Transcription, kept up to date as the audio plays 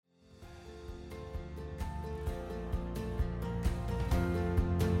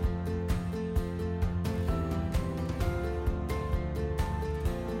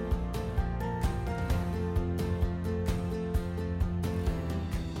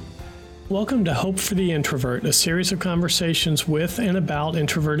Welcome to Hope for the Introvert, a series of conversations with and about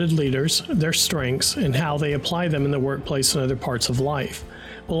introverted leaders, their strengths, and how they apply them in the workplace and other parts of life.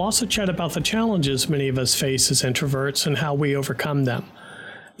 We'll also chat about the challenges many of us face as introverts and how we overcome them.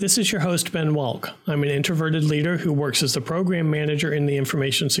 This is your host, Ben Welk. I'm an introverted leader who works as the program manager in the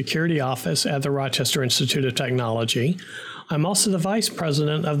Information Security Office at the Rochester Institute of Technology. I'm also the vice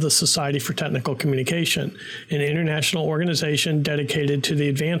president of the Society for Technical Communication, an international organization dedicated to the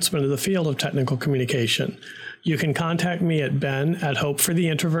advancement of the field of technical communication. You can contact me at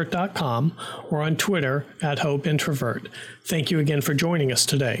ben@hopefortheintrovert.com or on Twitter @hopeintrovert. Thank you again for joining us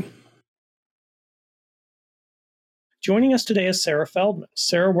today. Joining us today is Sarah Feldman.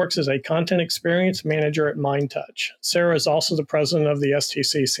 Sarah works as a content experience manager at MindTouch. Sarah is also the president of the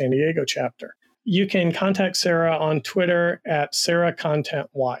STC San Diego chapter. You can contact Sarah on Twitter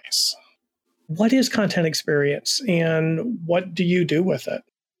 @SarahContentWise. What is content experience and what do you do with it?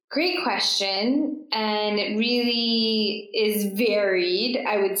 Great question. And it really is varied,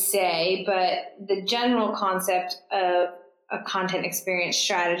 I would say, but the general concept of a content experience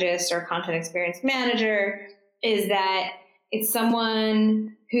strategist or content experience manager is that it's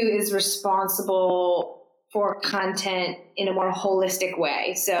someone who is responsible for content in a more holistic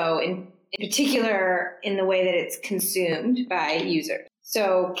way. So in particular, in the way that it's consumed by users.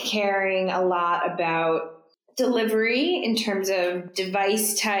 So caring a lot about delivery in terms of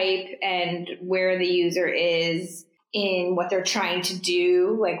device type and where the user is in what they're trying to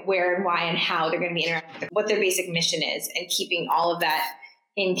do, like where and why and how they're going to be interacting, what their basic mission is, and keeping all of that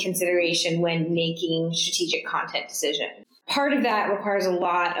in consideration when making strategic content decisions. Part of that requires a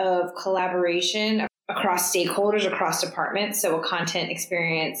lot of collaboration across stakeholders, across departments. So a content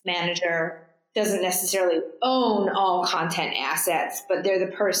experience manager doesn't necessarily own all content assets, but they're the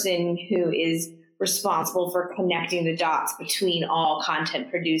person who is responsible for connecting the dots between all content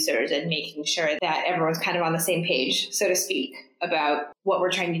producers and making sure that everyone's kind of on the same page, so to speak, about what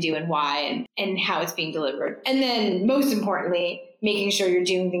we're trying to do and why and how it's being delivered. And then most importantly, making sure you're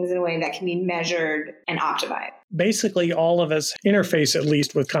doing things in a way that can be measured and optimized. Basically, all of us interface at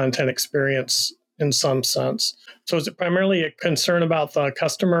least with content experience in some sense. So is it primarily a concern about the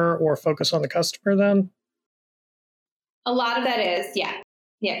customer or focus on the customer then? A lot of that is, yeah,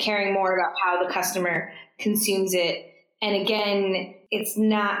 caring more about how the customer consumes it. And again,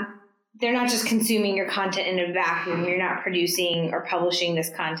 they're not just consuming your content in a vacuum. You're not producing or publishing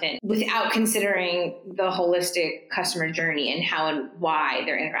this content without considering the holistic customer journey and how and why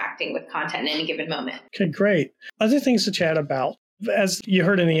they're interacting with content in any given moment. Okay, great. Other things to chat about. As you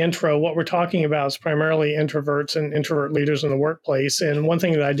heard in the intro, what we're talking about is primarily introverts and introvert leaders in the workplace. And one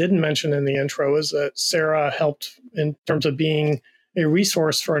thing that I didn't mention in the intro is that Sarah helped in terms of being a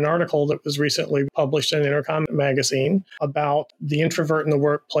resource for an article that was recently published in Intercom magazine about the introvert in the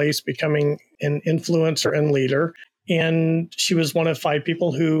workplace becoming an influencer and leader. And she was one of 5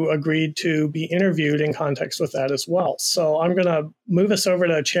 people who agreed to be interviewed in context with that as well. So I'm going to move us over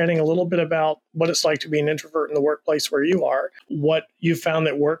to chatting a little bit about what it's like to be an introvert in the workplace where you are, what you found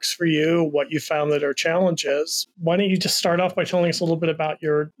that works for you, what you found that are challenges. Why don't you just start off by telling us a little bit about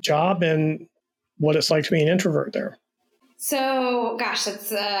your job and what it's like to be an introvert there? So, gosh,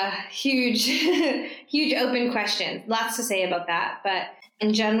 that's a huge, huge open question. Lots to say about that. But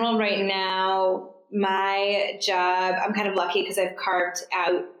in general, right now, my job, I'm kind of lucky because I've carved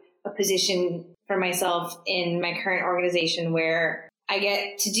out a position for myself in my current organization where I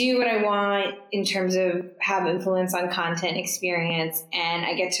get to do what I want in terms of have influence on content experience. And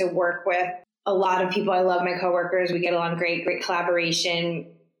I get to work with a lot of people. I love my coworkers. We get along great collaboration.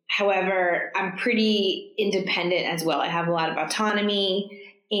 However, I'm pretty independent as well. I have a lot of autonomy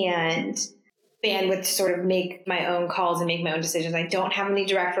and bandwidth to sort of make my own calls and make my own decisions. I don't have any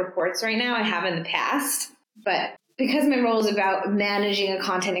direct reports right now. I have in the past. But because my role is about managing a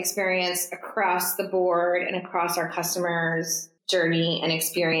content experience across the board and across our customers' journey and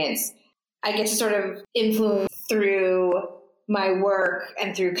experience, I get to sort of influence through my work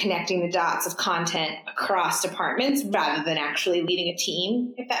and through connecting the dots of content across departments rather than actually leading a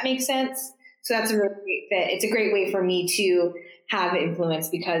team, if that makes sense. So that's a really great fit. It's a great way for me to have influence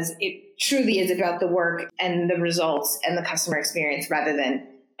because it truly is about the work and the results and the customer experience rather than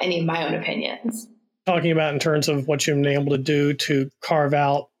any of my own opinions. Talking about in terms of what you've been able to do to carve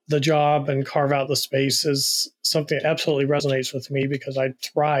out the job and carve out the space is something that absolutely resonates with me because I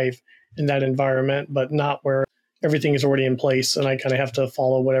thrive in that environment, but not where everything is already in place and I kind of have to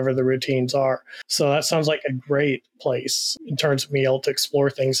follow whatever the routines are. So that sounds like a great place in terms of being able to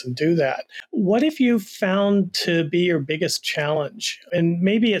explore things and do that. What have you found to be your biggest challenge? And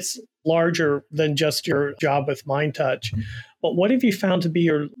maybe it's larger than just your job with MindTouch. But what have you found to be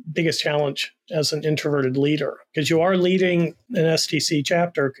your biggest challenge as an introverted leader? Because you are leading an STC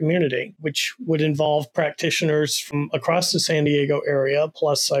chapter community, which would involve practitioners from across the San Diego area.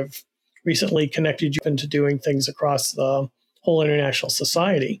 Plus, I've recently connected you into doing things across the whole international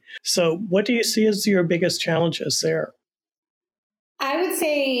society. So what do you see as your biggest challenges there? I would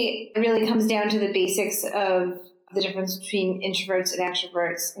say it really comes down to the basics of the difference between introverts and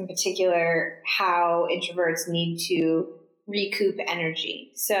extroverts, in particular, how introverts need to recoup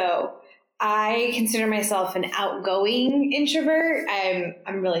energy. So I consider myself an outgoing introvert.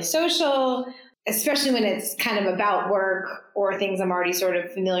 I'm really social, especially when it's kind of about work or things I'm already sort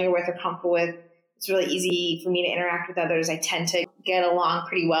of familiar with or comfortable with. It's really easy for me to interact with others. I tend to get along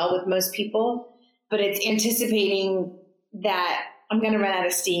pretty well with most people, but it's anticipating that I'm going to run out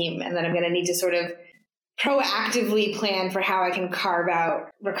of steam and then I'm going to need to sort of proactively plan for how I can carve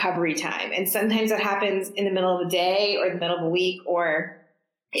out recovery time. And sometimes that happens in the middle of the day or the middle of a week, or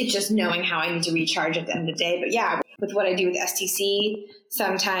it's just knowing how I need to recharge at the end of the day. But yeah, with what I do with STC,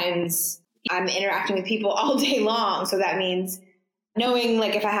 sometimes I'm interacting with people all day long. So that means knowing,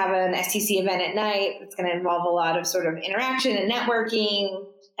 like, if I have an STC event at night, it's going to involve a lot of sort of interaction and networking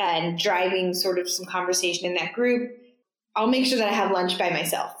and driving sort of some conversation in that group. I'll make sure that I have lunch by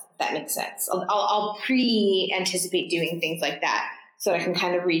myself, if that makes sense. I'll pre-anticipate doing things like that so I can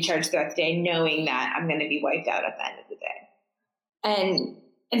kind of recharge throughout the day, knowing that I'm going to be wiped out at the end of the day.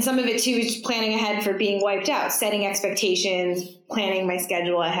 And some of it too is planning ahead for being wiped out, setting expectations, planning my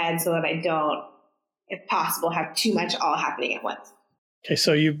schedule ahead so that I don't, if possible, have too much all happening at once. Okay,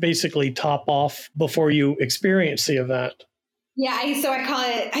 so you basically top off before you experience the event. Yeah, I call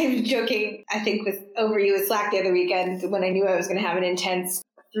it, I was joking, I think over you with Slack the other weekend when I knew I was going to have an intense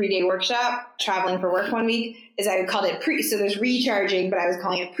 3-day workshop traveling for work one week, is I called it so there's recharging, but I was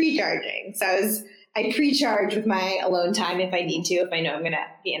calling it pre-charging. So I pre-charge with my alone time if I need to, if I know I'm going to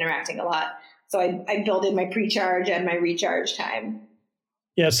be interacting a lot. So I build in my pre-charge and my recharge time.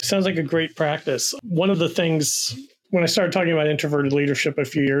 Yes, it sounds like a great practice. One of the things, when I started talking about introverted leadership a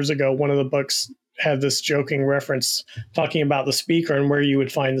few years ago, one of the books had this joking reference talking about the speaker and where you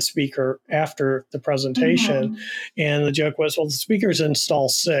would find the speaker after the presentation. Mm-hmm. And the joke was, well, the speaker's in stall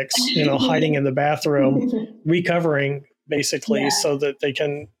 6, hiding in the bathroom, recovering basically, so that they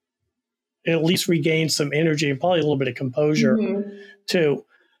can at least regain some energy and probably a little bit of composure too.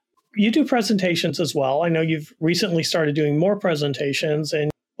 You do presentations as well. I know you've recently started doing more presentations,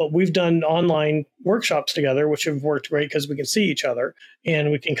 but we've done online workshops together, which have worked great because we can see each other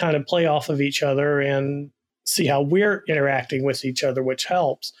and we can kind of play off of each other and see how we're interacting with each other, which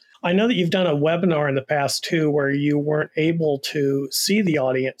helps. I know that you've done a webinar in the past too, where you weren't able to see the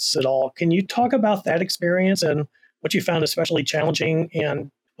audience at all. Can you talk about that experience and what you found especially challenging, and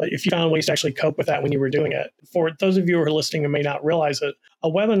if you found ways to actually cope with that when you were doing it? For those of you who are listening and may not realize it, a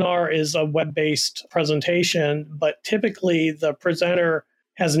webinar is a web-based presentation, but typically the presenter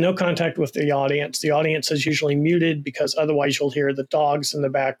has no contact with the audience. The audience is usually muted because otherwise you'll hear the dogs in the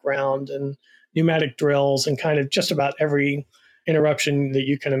background and pneumatic drills and kind of just about every interruption that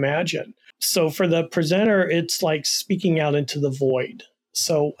you can imagine. So for the presenter, it's like speaking out into the void.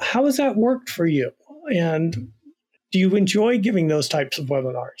 So how has that worked for you? And do you enjoy giving those types of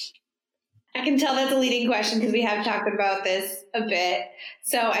webinars? I can tell that's a leading question because we have talked about this a bit.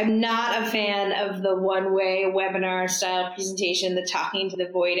 So I'm not a fan of the one-way webinar style presentation, the talking to the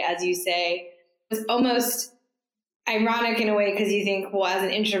void, as you say. It's almost ironic in a way because you think, well, as an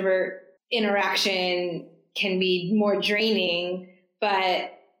introvert, interaction can be more draining.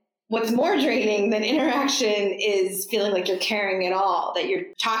 But what's more draining than interaction is feeling like you're carrying it all, that you're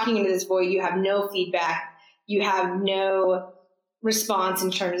talking into this void, you have no feedback, you have no response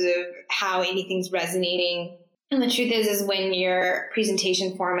in terms of how anything's resonating. And the truth is when your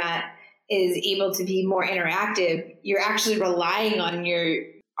presentation format is able to be more interactive, you're actually relying on your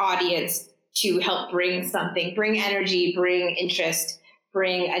audience to help bring something, bring energy, bring interest,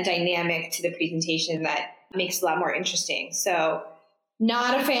 bring a dynamic to the presentation that makes it a lot more interesting. So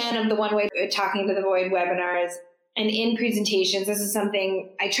not a fan of the one-way talking to the void webinars. And in presentations, this is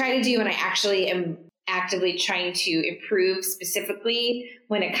something I try to do, and I actually am actively trying to improve specifically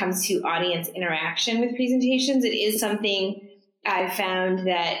when it comes to audience interaction with presentations. It is something I've found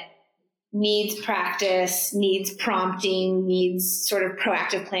that needs practice, needs prompting, needs sort of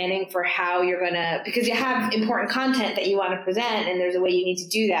proactive planning for how you're going to, because you have important content that you want to present and there's a way you need to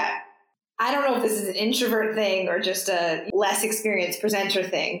do that. I don't know if this is an introvert thing or just a less experienced presenter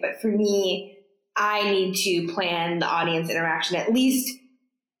thing, but for me, I need to plan the audience interaction, at least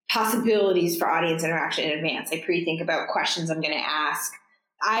possibilities for audience interaction in advance. I pre-think about questions I'm going to ask,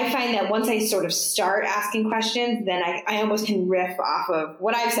 I find that once I sort of start asking questions, then I almost can riff off of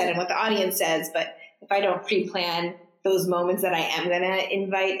what I've said and what the audience says. But if I don't pre-plan those moments that I am going to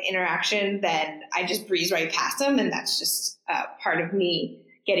invite interaction, then I just breeze right past them. And that's just part of me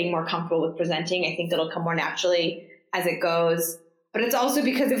getting more comfortable with presenting. I think it'll come more naturally as it goes. But it's also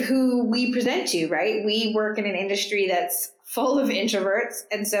because of who we present to, right? We work in an industry that's full of introverts.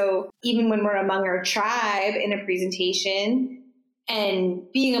 And so even when we're among our tribe in a presentation, and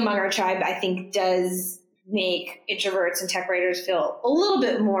being among our tribe, I think, does make introverts and tech writers feel a little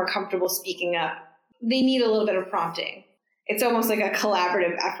bit more comfortable speaking up. They need a little bit of prompting. It's almost like a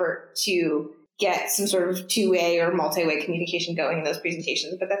collaborative effort to get some sort of two-way or multi-way communication going in those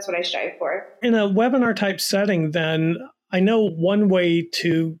presentations, but that's what I strive for. In a webinar type setting, then, I know one way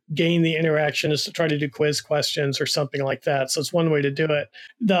to gain the interaction is to try to do quiz questions or something like that. So it's one way to do it.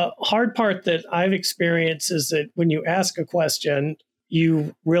 The hard part that I've experienced is that when you ask a question,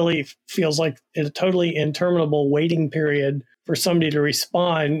 you really feels like a totally interminable waiting period for somebody to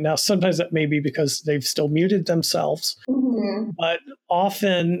respond. Now, sometimes that may be because they've still muted themselves, but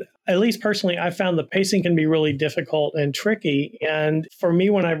often, at least personally, I found the pacing can be really difficult and tricky. And for me,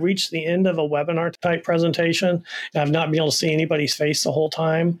 when I've reached the end of a webinar type presentation, and I've not been able to see anybody's face the whole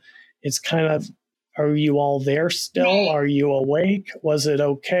time, it's kind of, are you all there still? Are you awake? Was it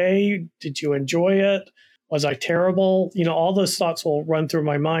okay? Did you enjoy it? Was I terrible? You know, all those thoughts will run through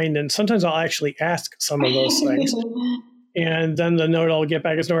my mind. And sometimes I'll actually ask some of those things. And then the note I'll get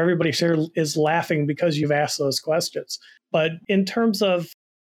back is, no, everybody here is laughing because you've asked those questions. But in terms of,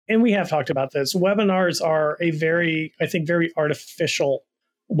 and we have talked about this, webinars are a very, I think, very artificial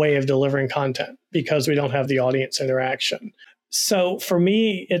way of delivering content because we don't have the audience interaction. So for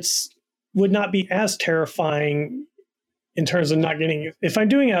me, it's would not be as terrifying in terms of not getting, if I'm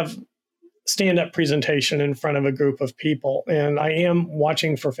doing a stand-up presentation in front of a group of people and I am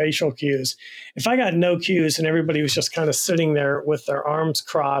watching for facial cues, if I got no cues and everybody was just kind of sitting there with their arms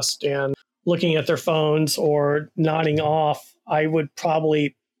crossed and looking at their phones or nodding off, I would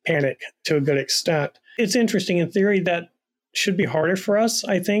probably panic to a good extent. It's interesting in theory that should be harder for us,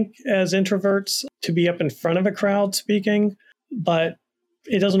 I think, as introverts to be up in front of a crowd speaking, but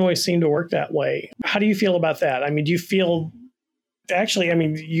it doesn't always seem to work that way. How do you feel about that? I mean, do you feel, actually, I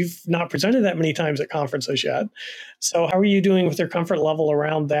mean, you've not presented that many times at conferences yet. So how are you doing with your comfort level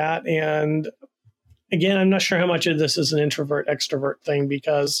around that? And again, I'm not sure how much of this is an introvert extrovert thing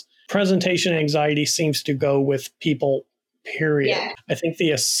because presentation anxiety seems to go with people, period. Yeah. I think the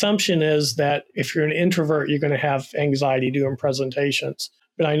assumption is that if you're an introvert, you're going to have anxiety doing presentations.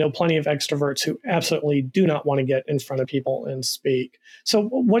 But I know plenty of extroverts who absolutely do not want to get in front of people and speak. So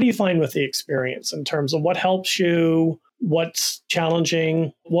what do you find with the experience in terms of what helps you, what's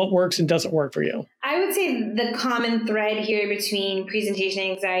challenging, what works and doesn't work for you? I would say the common thread here between presentation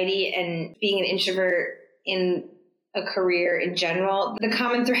anxiety and being an introvert in a career in general, the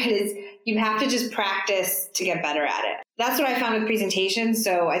common thread is you have to just practice to get better at it. That's what I found with presentations.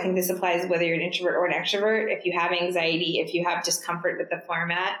 So I think this applies whether you're an introvert or an extrovert. If you have anxiety, if you have discomfort with the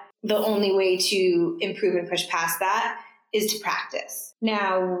format, the only way to improve and push past that is to practice.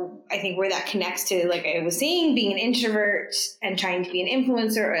 Now, I think where that connects to, like I was saying, being an introvert and trying to be an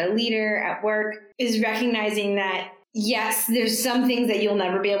influencer or a leader at work is recognizing that, yes, there's some things that you'll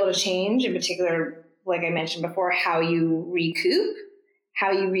never be able to change, in particular, like I mentioned before, how you recoup,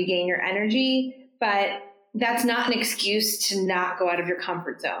 how you regain your energy, but that's not an excuse to not go out of your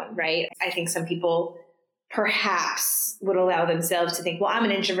comfort zone, right? I think some people perhaps would allow themselves to think, well, I'm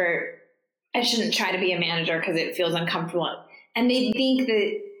an introvert, I shouldn't try to be a manager because it feels uncomfortable. And they think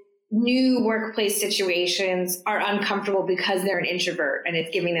that new workplace situations are uncomfortable because they're an introvert and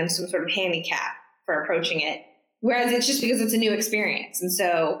it's giving them some sort of handicap for approaching it. Whereas it's just because it's a new experience. And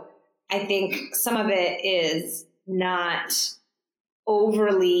so I think some of it is not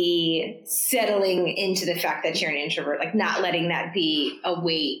overly settling into the fact that you're an introvert, like not letting that be a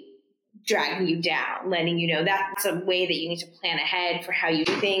weight dragging you down, letting you know that's a way that you need to plan ahead for how you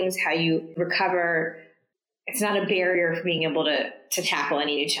do things, how you recover. It's not a barrier for being able to tackle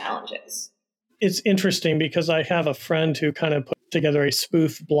any new challenges. It's interesting because I have a friend who kind of put together a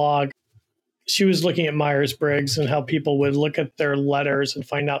spoof blog. She was looking at Myers-Briggs and how people would look at their letters and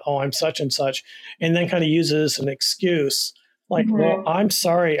find out, oh, I'm such and such, and then kind of use it as an excuse. Like, well, I'm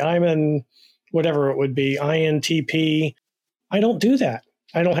sorry, I'm in whatever it would be, INTP. I don't do that.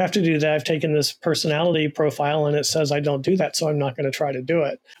 I don't have to do that. I've taken this personality profile and it says I don't do that, so I'm not going to try to do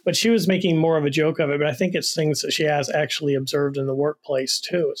it. But she was making more of a joke of it, but I think it's things that she has actually observed in the workplace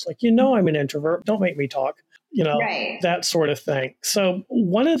too. It's like, I'm an introvert. Don't make me talk, right. That sort of thing. So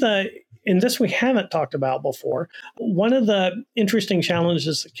one of the and this we haven't talked about before. One of the interesting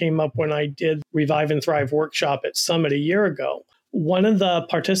challenges that came up when I did Revive and Thrive workshop at Summit a year ago, one of the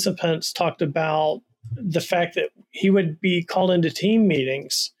participants talked about the fact that he would be called into team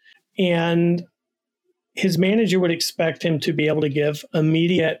meetings and his manager would expect him to be able to give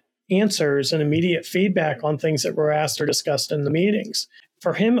immediate answers and immediate feedback on things that were asked or discussed in the meetings.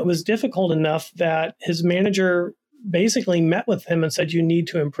 For him, it was difficult enough that his manager basically met with him and said, you need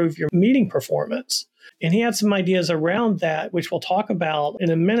to improve your meeting performance. And he had some ideas around that, which we'll talk about in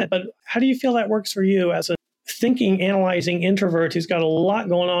a minute. But how do you feel that works for you as a thinking, analyzing introvert who's got a lot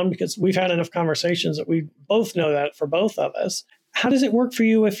going on? Because we've had enough conversations that we both know that for both of us. How does it work for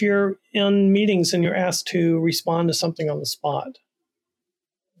you if you're in meetings and you're asked to respond to something on the spot?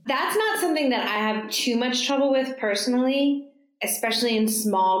 That's not something that I have too much trouble with personally, especially in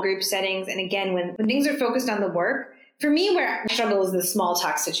small group settings. And again, when things are focused on the work, for me, where I struggle is the small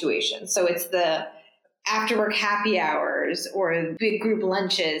talk situation. So it's the after work happy hours or big group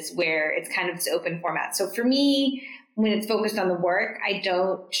lunches where it's kind of this open format. So for me, when it's focused on the work, I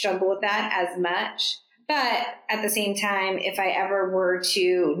don't struggle with that as much. But at the same time, if I ever were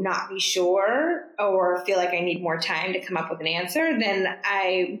to not be sure or feel like I need more time to come up with an answer, then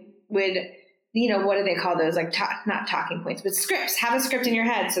I would, what do they call those? Like not talking points, but scripts. Have a script in your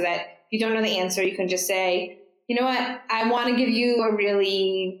head so that if you don't know the answer, you can just say, you know what, I want to give you a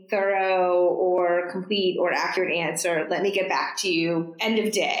really thorough or complete or accurate answer. Let me get back to you end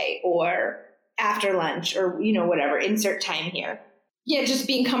of day or after lunch or, whatever, insert time here. Yeah, just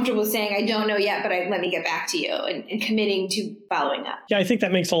being comfortable saying, I don't know yet, but let me get back to you and committing to following up. Yeah, I think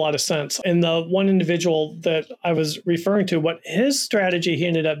that makes a lot of sense. And the one individual that I was referring to, what his strategy he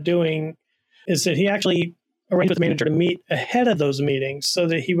ended up doing is that he actually arranged with the manager to meet ahead of those meetings so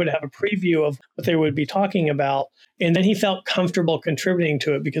that he would have a preview of what they would be talking about. And then he felt comfortable contributing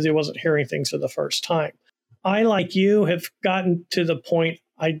to it because he wasn't hearing things for the first time. I, like you, have gotten to the point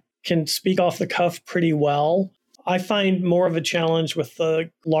I can speak off the cuff pretty well. I find more of a challenge with the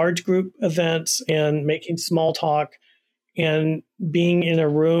large group events and making small talk and being in a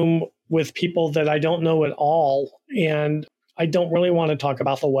room with people that I don't know at all. And I don't really want to talk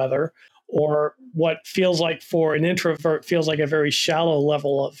about the weather or what feels like for an introvert feels like a very shallow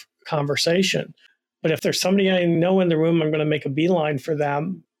level of conversation. But if there's somebody I know in the room, I'm going to make a beeline for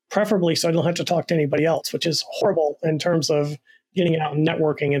them, preferably so I don't have to talk to anybody else, which is horrible in terms of getting out and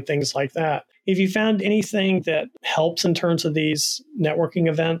networking and things like that. Have you found anything that helps in terms of these networking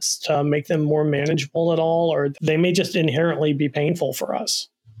events to make them more manageable at all, or they may just inherently be painful for us?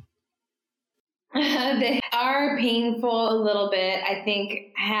 They are painful a little bit. I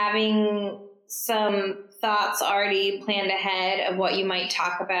think having some thoughts already planned ahead of what you might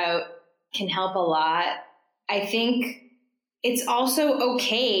talk about can help a lot. I think it's also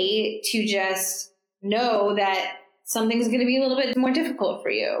okay to just know that something's going to be a little bit more difficult for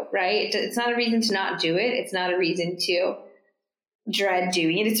you, right? It's not a reason to not do it. It's not a reason to dread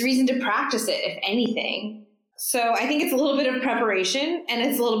doing it. It's a reason to practice it, if anything. So I think it's a little bit of preparation and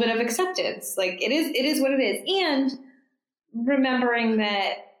it's a little bit of acceptance. Like it is what it is. And remembering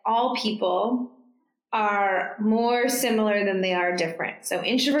that all people are more similar than they are different. So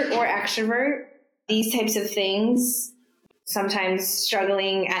introvert or extrovert, these types of things, sometimes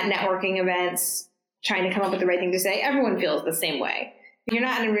struggling at networking events, trying to come up with the right thing to say, everyone feels the same way. You're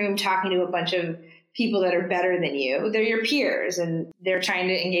not in a room talking to a bunch of people that are better than you. They're your peers and they're trying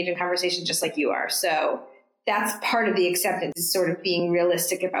to engage in conversation just like you are. So that's part of the acceptance, is sort of being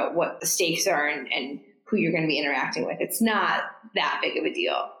realistic about what the stakes are and who you're going to be interacting with. It's not that big of a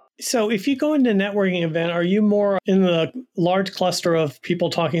deal. So if you go into a networking event, are you more in the large cluster of people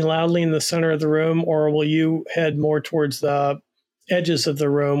talking loudly in the center of the room, or will you head more towards the edges of the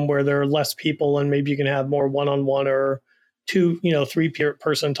room where there are less people and maybe you can have more one-on-one or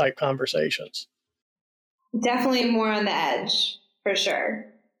three-person type conversations? Definitely more on the edge, for sure.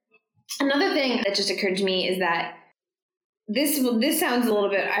 Another thing that just occurred to me is that this sounds a little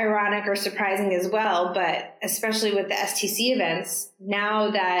bit ironic or surprising as well, but especially with the STC events,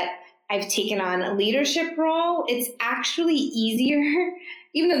 now that I've taken on a leadership role, it's actually easier,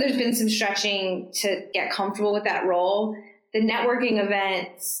 even though there's been some stretching to get comfortable with that role. The networking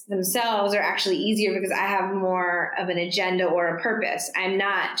events themselves are actually easier because I have more of an agenda or a purpose. I'm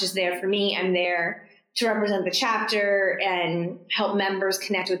not just there for me. I'm there to represent the chapter and help members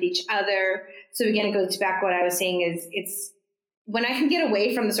connect with each other. So again, it goes back to what I was saying is it's when I can get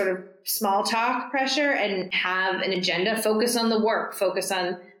away from the sort of small talk pressure and have an agenda, focus on the work, focus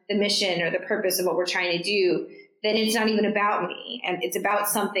on the mission or the purpose of what we're trying to do, then it's not even about me and it's about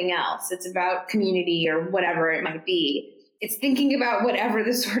something else. It's about community or whatever it might be. It's thinking about whatever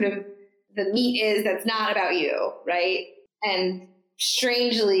the sort of the meat is that's not about you, right? And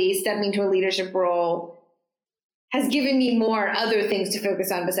strangely, stepping into a leadership role has given me more other things to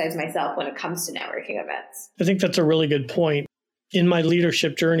focus on besides myself when it comes to networking events. I think that's a really good point. In my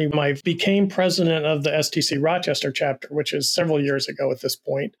leadership journey, I became president of the STC Rochester chapter, which is several years ago at this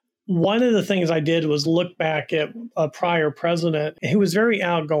point. One of the things I did was look back at a prior president who was very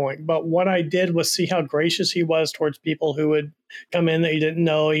outgoing. But what I did was see how gracious he was towards people who would come in that he didn't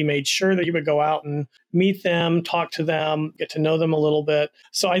know. He made sure that he would go out and meet them, talk to them, get to know them a little bit.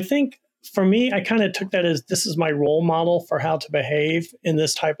 So I think for me, I kind of took that as this is my role model for how to behave in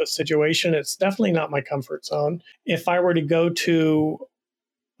this type of situation. It's definitely not my comfort zone. If I were to go to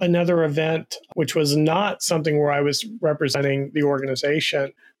another event, which was not something where I was representing the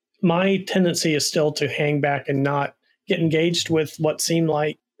organization, my tendency is still to hang back and not get engaged with what seem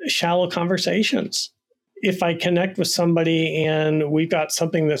like shallow conversations. If I connect with somebody and we've got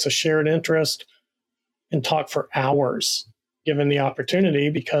something that's a shared interest, and talk for hours, given the opportunity,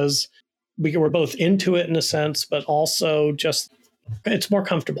 because we're both into it in a sense, but also just it's more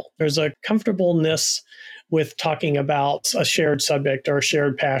comfortable. There's a comfortableness with talking about a shared subject or a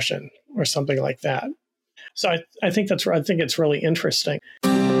shared passion or something like that. So I think it's really interesting.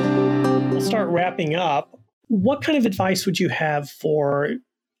 We'll start wrapping up. What kind of advice would you have for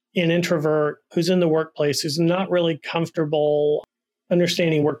an introvert who's in the workplace, who's not really comfortable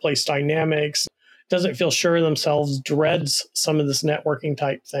understanding workplace dynamics, doesn't feel sure of themselves, dreads some of this networking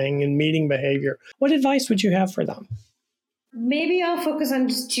type thing and meeting behavior? What advice would you have for them? Maybe I'll focus on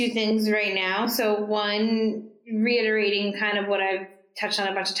just two things right now. So one, reiterating kind of what I've touched on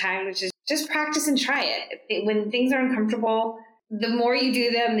a bunch of times, which is just practice and try it. When things are uncomfortable, the more you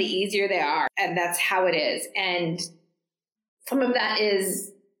do them, the easier they are. And that's how it is. And some of that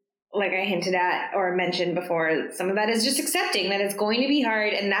is, like I hinted at or mentioned before, some of that is just accepting that it's going to be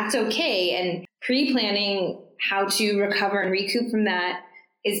hard and that's okay. And pre-planning how to recover and recoup from that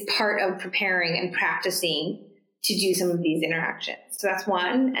is part of preparing and practicing to do some of these interactions. So that's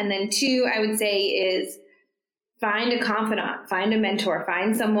one. And then two, I would say is find a confidant, find a mentor,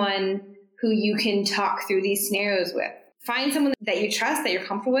 find someone who you can talk through these scenarios with. Find someone that you trust, that you're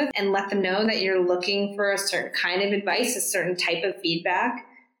comfortable with, and let them know that you're looking for a certain kind of advice, a certain type of feedback.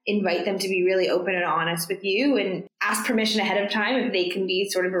 Invite them to be really open and honest with you and ask permission ahead of time if they can be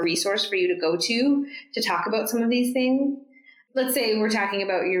sort of a resource for you to go to talk about some of these things. Let's say we're talking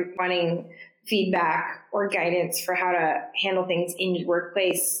about you're wanting feedback or guidance for how to handle things in your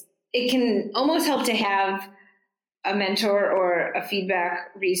workplace. It can almost help to have a mentor or a feedback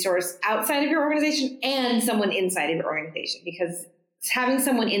resource outside of your organization and someone inside of your organization, because having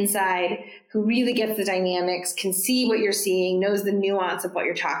someone inside who really gets the dynamics, can see what you're seeing, knows the nuance of what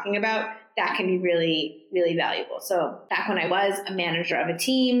you're talking about, that can be really, really valuable. So back when I was a manager of a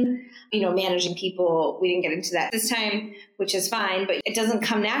team, managing people, we didn't get into that this time, which is fine, but it doesn't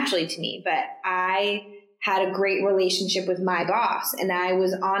come naturally to me. But I had a great relationship with my boss, and I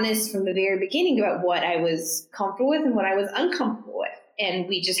was honest from the very beginning about what I was comfortable with and what I was uncomfortable with. And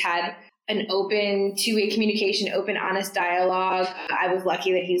we just had an open two-way communication, open, honest dialogue. I was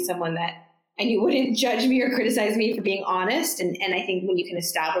lucky that he's someone that I knew wouldn't judge me or criticize me for being honest. And I think when you can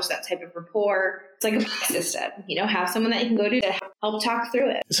establish that type of rapport, it's like a system, have someone that you can go to help talk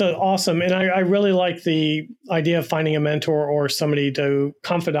through it. So awesome. And I really like the idea of finding a mentor or somebody to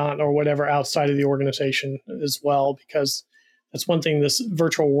confidant or whatever outside of the organization as well, because that's one thing this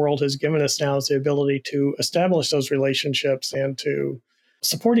virtual world has given us now is the ability to establish those relationships and to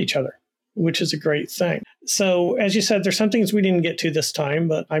support each other, which is a great thing. So as you said, there's some things we didn't get to this time,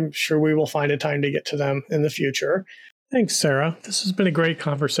 but I'm sure we will find a time to get to them in the future. Thanks, Sarah. This has been a great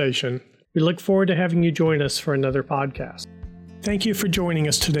conversation. We look forward to having you join us for another podcast. Thank you for joining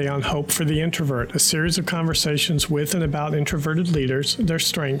us today on Hope for the Introvert, a series of conversations with and about introverted leaders, their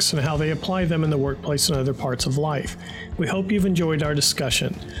strengths, and how they apply them in the workplace and other parts of life. We hope you've enjoyed our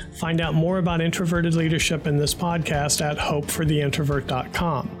discussion. Find out more about introverted leadership in this podcast at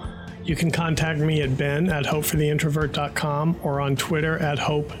hopefortheintrovert.com. You can contact me at ben@hopefortheintrovert.com or on Twitter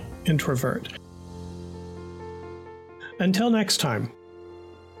 @hopeintrovert. Until next time.